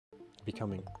be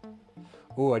coming.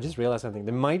 Oh, I just realized something.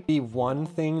 There might be one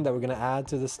thing that we're gonna add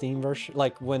to the Steam version,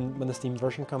 like when the Steam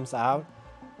version comes out.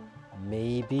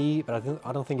 Maybe, but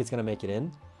I don't think it's gonna make it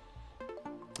in.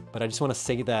 But I just want to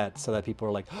say that so that people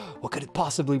are like, oh, what could it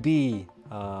possibly be?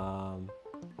 But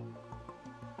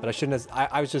I shouldn't have,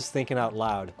 I was just thinking out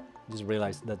loud. I just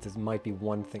realized that this might be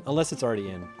one thing, unless it's already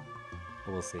in.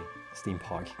 But we'll see. Steam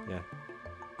Pog, yeah.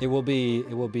 It will be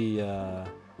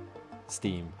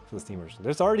Steam for the Steam version.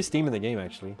 There's already Steam in the game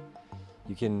actually.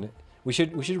 You can, we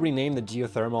should rename the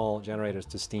geothermal generators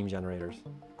to Steam generators.